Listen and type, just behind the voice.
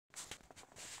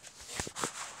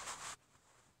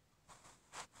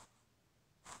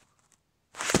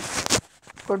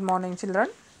Good morning children.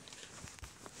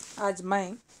 आज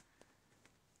मैं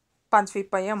 5वीं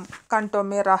पोयम कांटों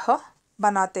में राह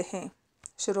बनाते हैं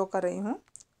शुरू कर रही हूँ।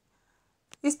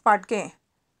 इस पाठ के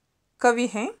कवि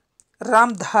हैं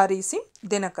रामधारी सिंह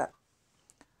दिनकर।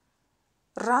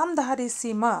 रामधारी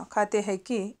सिंह कहते हैं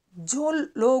कि जो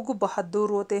लोग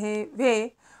बहादुर होते हैं वे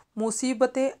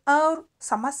मुसीबतें और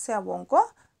समस्याओं को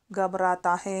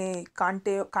घबराता है।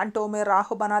 कांटों में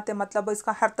राह बनाते मतलब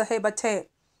इसका अर्थ है बच्चे,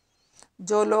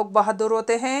 जो लोग बहादुर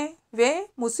होते हैं वे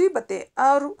मुसीबतें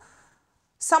और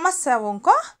समस्याओं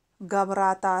को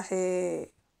घबराता है।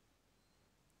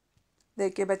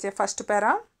 देखिए बच्चे, फर्स्ट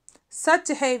पैरा,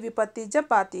 सच है विपत्ति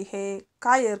जब आती है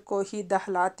कायर को ही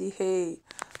दहलाती है,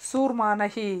 सूरमा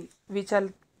नहीं विचल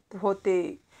होते,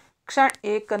 क्षण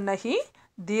एक नहीं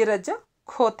धीरज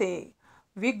खोते,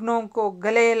 विघ्नों को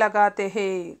गले लगाते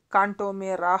हैं कांटों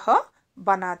में राह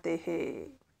बनाते हैं।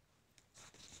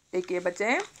 देखिए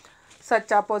बच्चे,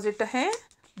 सच अपोजिट है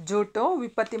झूठो,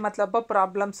 विपत्ति मतलब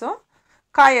प्रॉब्लम्स,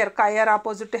 कायर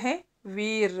अपोजिट है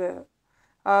वीर,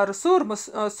 और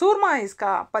सूरमा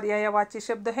इसका पर्यायवाची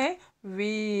शब्द है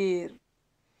वीर।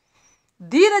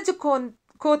 धीरज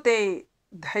खोते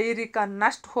धैर्य का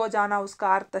नष्ट हो जाना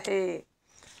उसका अर्थ है।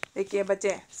 देखिए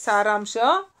बच्चे, सारांश,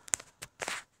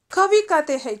 कवि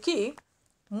कहते हैं कि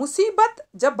मुसीबत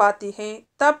जब आती है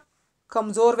तब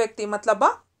कमजोर व्यक्ति मतलब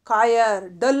कायर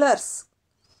डलर्स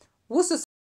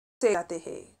उससे आते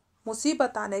हैं।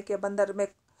 मुसीबत आने के बंदर में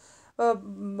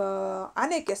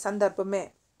आने के संदर्भ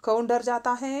में कौन डर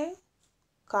जाता है?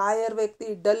 कायर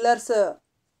व्यक्ति, डलर्स।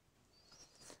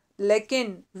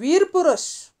 लेकिन वीर पुरुष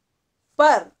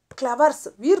पर क्लेवर्स,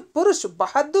 वीर पुरुष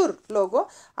बहादुर लोग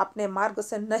अपने मार्ग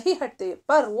से नहीं हटते,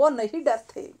 पर वो नहीं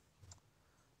डरते,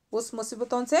 उस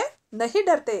मुसीबतों से नहीं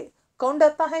डरते। कौन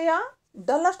डरता है? यहाँ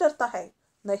डलर्स डरता है।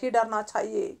 नहीं डरना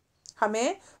चाहिए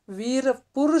हमें, वीर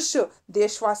पुरुष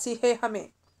देशवासी है, हमें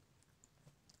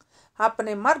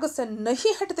अपने मार्ग से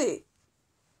नहीं हटते।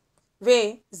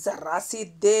 वे जरा सी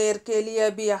देर के लिए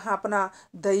भी यहाँ अपना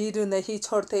धैर्य नहीं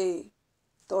छोड़ते,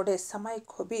 थोड़े समय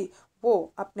को भी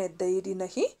वो अपने धैर्य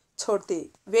नहीं छोड़ते।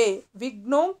 वे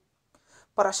विघ्नों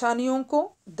परेशानियों को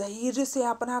धैर्य से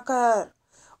अपनाकर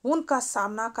उनका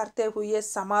सामना करते हुए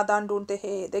समाधान ढूंढते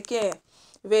हैं। देखिए,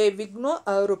 वे विघ्नों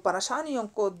और परेशानियों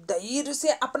को धैर्य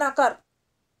से अपनाकर,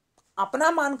 अपना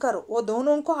मानकर, वो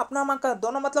दोनों को अपना मानकर,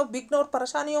 दोनों मतलब विघ्न और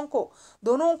परेशानियों को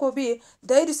दोनों को भी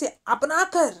धैर्य से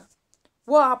अपनाकर,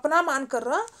 वो अपना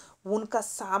मानकर उनका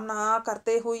सामना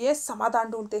करते हुए समाधान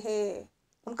ढूंढते हैं।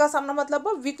 उनका सामना मतलब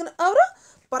विघ्न और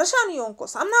परेशानियों को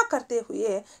सामना करते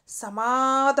हुए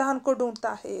समाधान को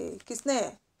ढूंढता है।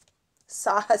 किसने?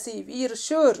 साहसी वीर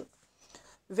शूर।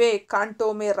 वे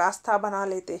कांटों में रास्ता बना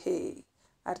लेते हैं,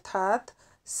 अर्थात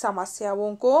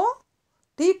समस्याओं को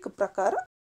ठीक प्रकार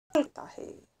होता है।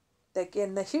 देखिए,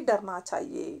 नहीं डरना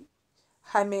चाहिए,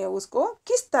 हमें उसको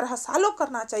किस तरह सॉल्व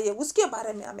करना चाहिए उसके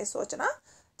बारे में हमें सोचना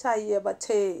चाहिए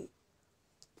बच्चे।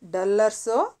 डलर्स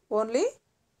ओनली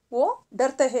वो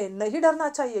डरते हैं, नहीं डरना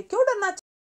चाहिए। क्यों डरना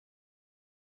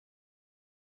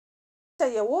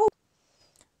चाहिए? वो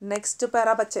नेक्स्ट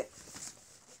पैरा बच्चे,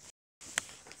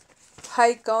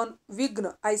 है कौन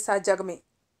विघ्न ऐसा जग में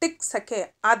टिक सके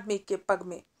आदमी के पग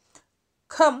में,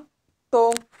 खम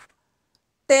टोंग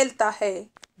टेलता है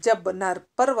जब नर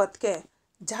पर्वत के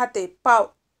जाते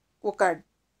पाव उकड़,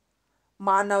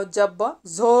 मानव जब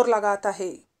जोर लगाता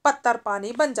है पत्थर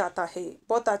पानी बन जाता है।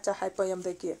 बहुत अच्छा है पोयम।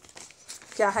 देखिए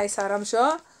क्या है सारांश।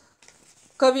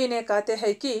 कवि ने कहते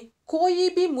हैं कि कोई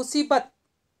भी मुसीबत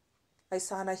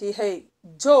ऐसा नहीं है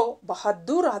जो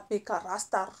बहादुर आदमी का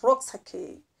रास्ता रोक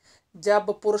सके। जब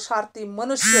पुरुषार्थी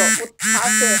मनुष्य उत्साह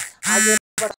से आगे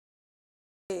बढ़ता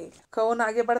है, कौन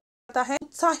आगे बढ़ता है?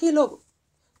 उत्साही लोग,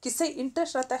 किसे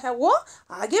इंटरेस्ट रहता है वो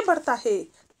आगे बढ़ता है,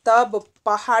 तब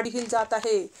पहाड़ हिल जाता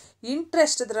है।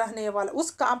 इंटरेस्ट रहने वाला,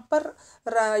 उस काम पर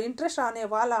इंटरेस्ट आने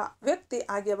वाला व्यक्ति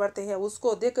आगे बढ़ते हैं,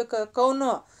 उसको देख कर कौन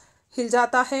हिल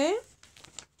जाता है?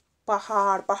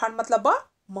 पहाड़। पहाड़ मतलब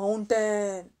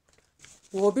माउंटेन,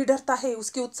 वो भी डरता है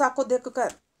उसके उत्साह को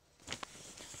देखकर।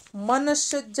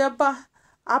 मनुष्य जब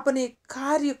अपनी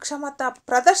कार्य क्षमता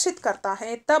प्रदर्शित करता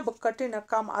है तब कठिन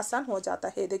काम आसान हो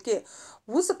जाता है। देखिए,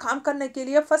 उस काम करने के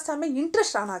लिए फर्स्ट हमें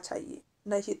इंटरेस्ट आना चाहिए,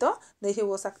 नहीं तो नहीं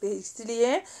हो सकते।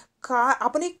 इसलिए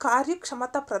अपनी कार्य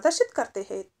क्षमता प्रदर्शित करते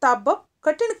हैं तब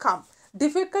कठिन काम,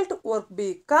 डिफिकल्ट वर्क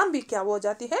भी, काम भी क्या हो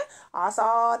जाती है?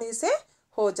 आसानी से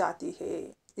हो जाती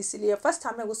है। इसलिए फर्स्ट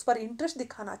हमें उस पर इंटरेस्ट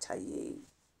दिखाना चाहिए।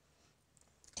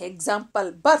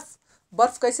 एग्जाम्पल,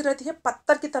 बर्फ कैसी रहती है?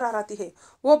 पत्थर की तरह रहती है।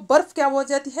 वो बर्फ क्या हो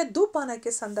जाती है? धूप आने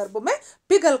के संदर्भ में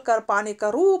पिघल कर पानी का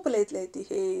रूप ले लेती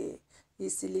है।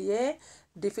 इसलिए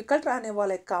डिफिकल्ट रहने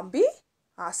वाले काम भी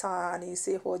आसानी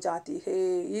से हो जाती है,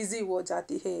 इजी हो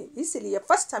जाती है। इसलिए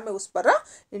फर्स्ट हमें उस पर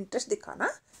इंटरेस्ट दिखाना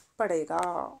पड़ेगा।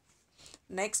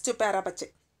 नेक्स्ट पैरा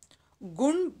बच्चे,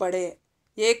 गुण बड़े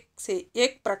एक से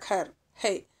एक प्रखर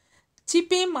है,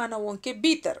 छिपे मानवों के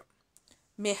भीतर।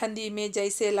 मेहंदी में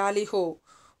जैसे लाली हो,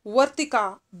 वर्तिका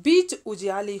बीच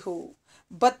उजियाली हो।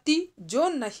 बत्ती जो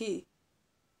नहीं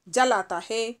जलाता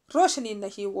है, रोशनी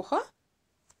नहीं वह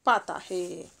पाता है।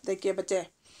 देखिए बच्चे,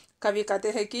 कवि कहते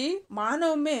हैं कि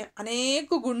मानव में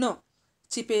अनेक गुण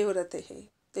छिपे रहते हैं।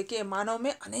 देखिए, मानव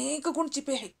में अनेक गुण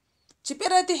छिपे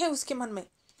रहते हैं उसके मन में।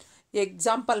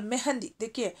 एग्जाम्पल मेहंदी,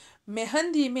 देखिए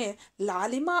मेहंदी में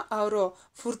लालिमा और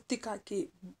फुर्तिका की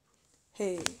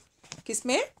है।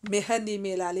 किसमें? मेहंदी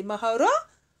में लालिमा और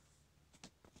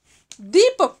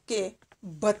दीपक के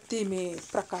बत्ती में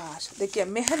प्रकाश। देखिए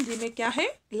मेहंदी में क्या है?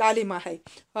 लालिमा है,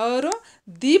 और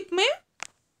दीप में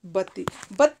बत्ती।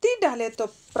 बत्ती डाले तो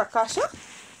प्रकाश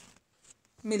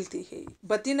मिलती है,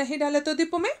 बत्ती नहीं डाले तो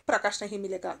दीप में प्रकाश नहीं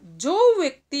मिलेगा। जो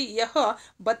व्यक्ति यह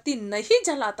बत्ती नहीं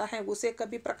जलाता है उसे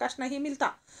कभी प्रकाश नहीं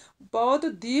मिलता। बहुत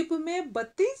दीप में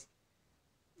बत्ती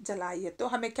जलाइए तो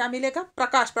हमें क्या मिलेगा?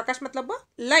 प्रकाश। प्रकाश मतलब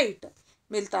लाइट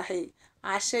मिलता है।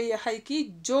 आशय यह है कि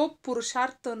जो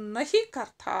पुरुषार्थ नहीं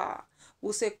करता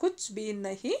उसे कुछ भी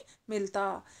नहीं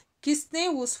मिलता। किसने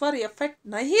उस पर एफर्ट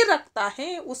नहीं रखता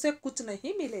है उसे कुछ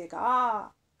नहीं मिलेगा।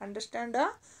 अंडरस्टैंड?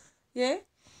 ये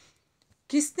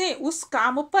किसने उस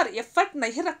काम पर एफर्ट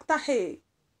नहीं रखता है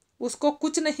उसको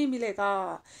कुछ नहीं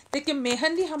मिलेगा। देखिए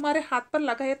मेहंदी हमारे हाथ पर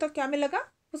लगा है तो क्या मिलेगा?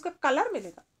 उसका कलर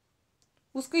मिलेगा,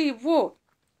 उसकी वो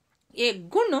एक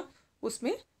गुण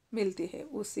उसमें मिलती है।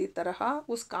 उसी तरह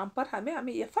उस काम पर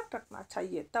हमें एफर्ट रखना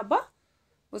चाहिए, तब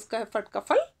उसका एफर्ट का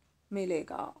फल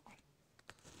मिलेगा।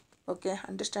 ओके,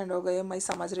 अंडरस्टैंड हो गए? मैं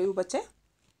समझ रही हूँ बच्चे।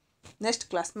 नेक्स्ट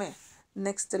क्लास में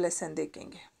नेक्स्ट लेसन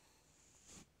देखेंगे।